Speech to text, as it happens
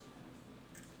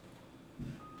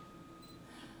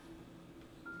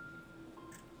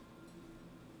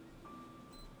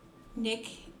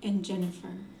Nick and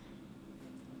Jennifer.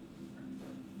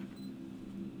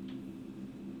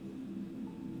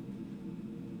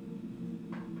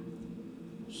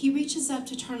 He reaches up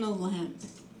to turn on the lamp,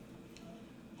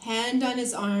 hand on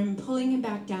his arm, pulling him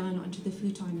back down onto the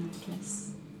futon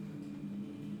mattress.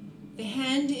 The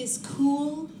hand is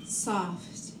cool,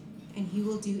 soft, and he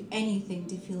will do anything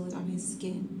to feel it on his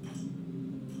skin.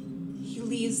 He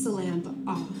leaves the lamp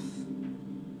off.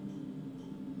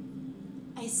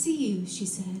 "I see you," she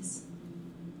says.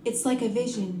 "It's like a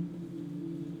vision."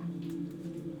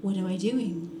 "What am I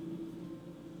doing?"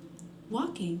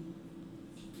 "Walking."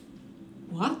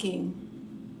 "Walking?"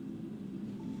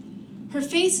 Her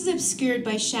face is obscured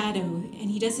by shadow, and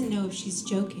he doesn't know if she's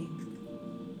joking.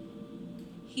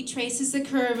 He traces the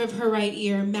curve of her right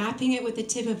ear, mapping it with the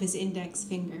tip of his index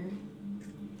finger.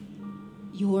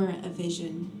 "You're a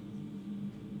vision."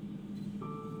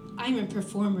 "I'm a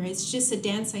performer. It's just a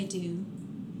dance I do."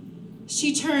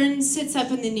 She turns, sits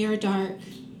up in the near dark.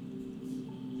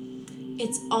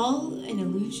 "It's all an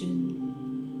illusion."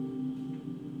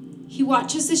 He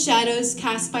watches the shadows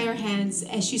cast by her hands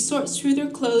as she sorts through their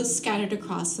clothes scattered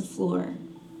across the floor.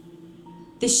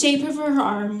 The shape of her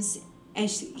arms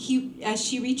as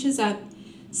she reaches up,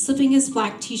 slipping his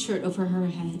black t-shirt over her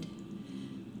head.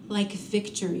 Like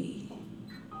victory.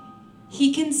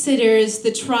 He considers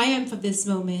the triumph of this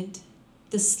moment,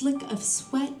 the slick of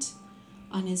sweat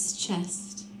on his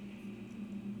chest.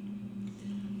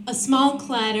 A small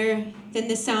clatter, then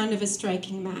the sound of a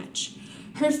striking match.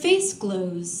 Her face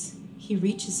glows. He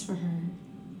reaches for her.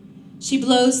 She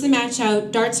blows the match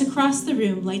out, darts across the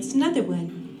room, lights another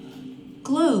one.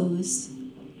 Glows,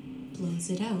 blows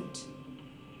it out.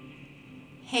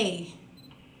 "Hey."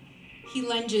 He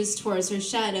lunges towards her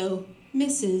shadow,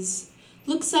 misses,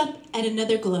 looks up at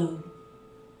another glow.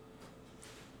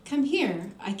 "Come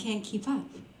here, I can't keep up."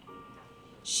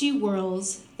 She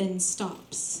whirls, then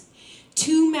stops.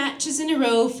 2 matches in a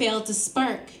row fail to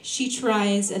spark. She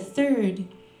tries a third,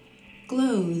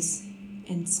 glows,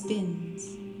 and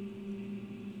spins.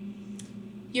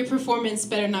 "Your performance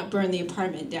better not burn the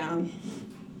apartment down."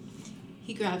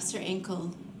 He grabs her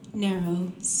ankle,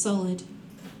 narrow, solid.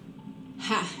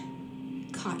 "Ha,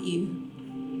 caught you."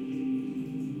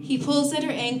 He pulls at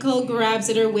her ankle, grabs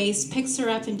at her waist, picks her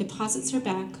up, and deposits her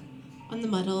back on the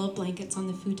muddle of blankets on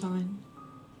the futon.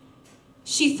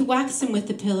 She thwacks him with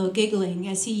the pillow, giggling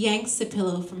as he yanks the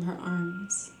pillow from her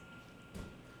arms.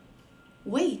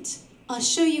 "Wait, I'll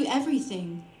show you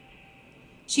everything."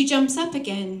 She jumps up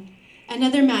again.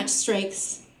 Another match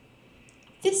strikes.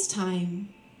 This time,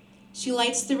 she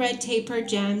lights the red taper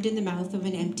jammed in the mouth of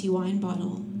an empty wine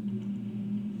bottle.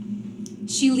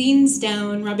 She leans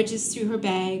down, rubbages through her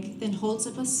bag, then holds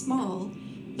up a small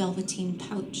velveteen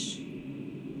pouch.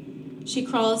 She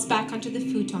crawls back onto the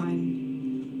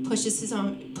futon, pushes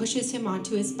him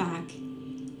onto his back,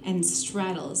 and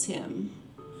straddles him.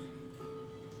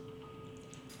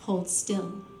 Hold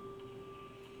still.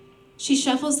 She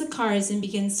shuffles the cards and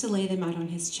begins to lay them out on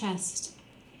his chest.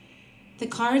 The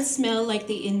cards smell like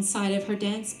the inside of her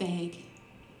dance bag.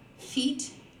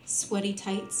 Feet, sweaty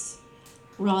tights,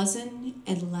 rosin,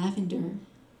 and lavender.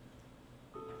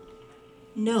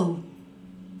 "No."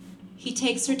 He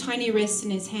takes her tiny wrists in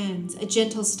his hands, a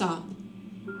gentle stop.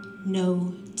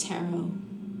 "No tarot."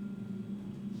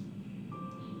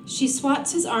 She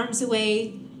swats his arms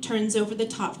away, turns over the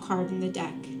top card in the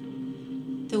deck.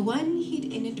 The one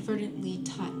he'd inadvertently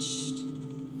touched.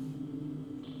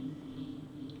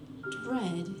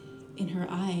 Dread in her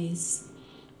eyes.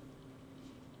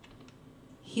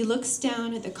 He looks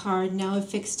down at the card now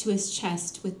affixed to his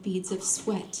chest with beads of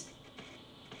sweat.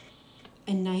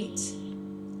 A knight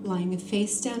lying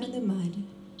face down in the mud,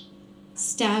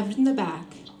 stabbed in the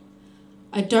back,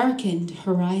 a darkened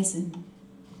horizon.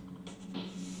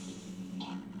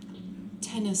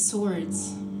 10 of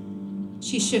swords.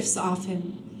 She shifts off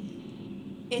him.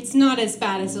 "It's not as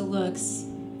bad as it looks.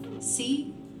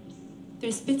 See?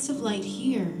 There's bits of light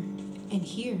here and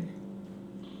here."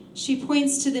 She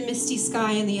points to the misty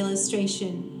sky in the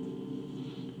illustration.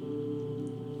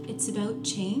 "It's about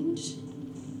change?"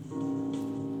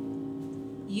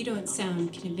 You don't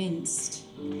sound convinced.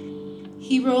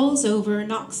 He rolls over,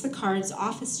 knocks the cards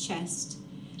off his chest,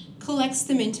 collects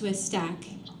them into a stack,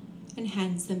 and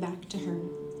hands them back to her.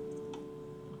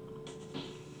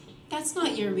 "That's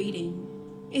not your reading.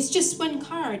 It's just one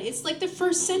card. It's like the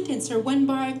first sentence or one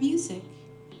bar of music."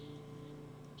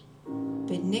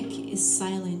 But Nick is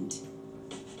silent.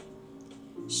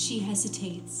 She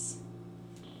hesitates,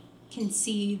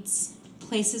 concedes,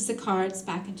 places the cards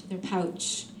back into their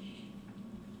pouch.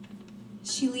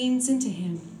 She leans into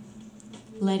him,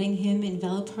 letting him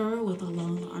envelop her with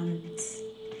long arms.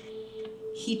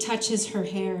 He touches her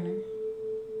hair.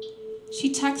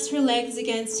 She tucks her legs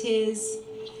against his,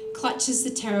 clutches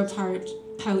the tarot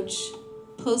pouch,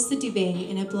 pulls the duvet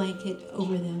and a blanket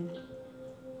over them.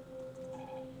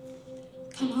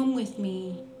 Come home with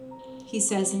me, he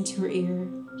says into her ear.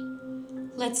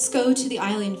 Let's go to the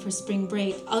island for spring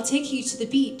break. I'll take you to the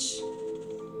beach.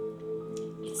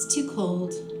 It's too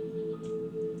cold.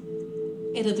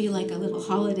 It'll be like a little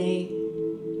holiday.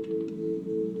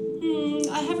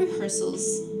 I have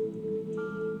rehearsals.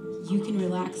 You can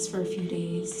relax for a few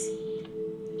days.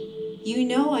 You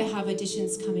know I have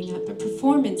auditions coming up, a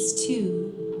performance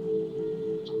too.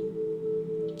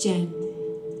 Jen.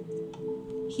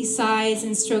 He sighs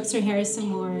and strokes her hair some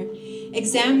more,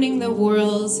 examining the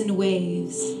whirls and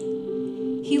waves.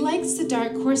 He likes the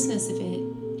dark coarseness of it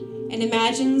and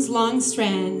imagines long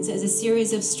strands as a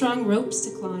series of strong ropes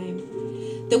to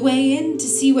climb, the way in to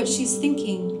see what she's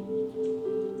thinking.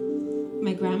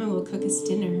 My grandma will cook us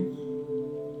dinner.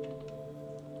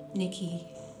 Nikki.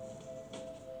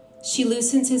 She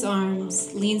loosens his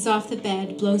arms, leans off the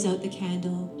bed, blows out the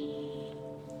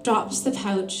candle, drops the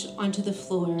pouch onto the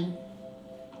floor.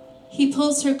 He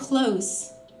pulls her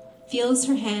close, feels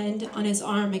her hand on his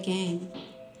arm again.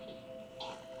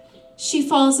 She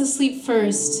falls asleep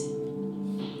first,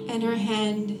 and her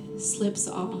hand slips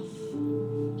off.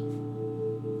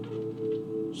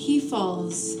 He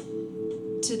falls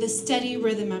to the steady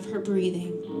rhythm of her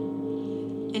breathing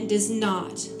and does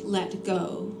not let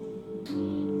go.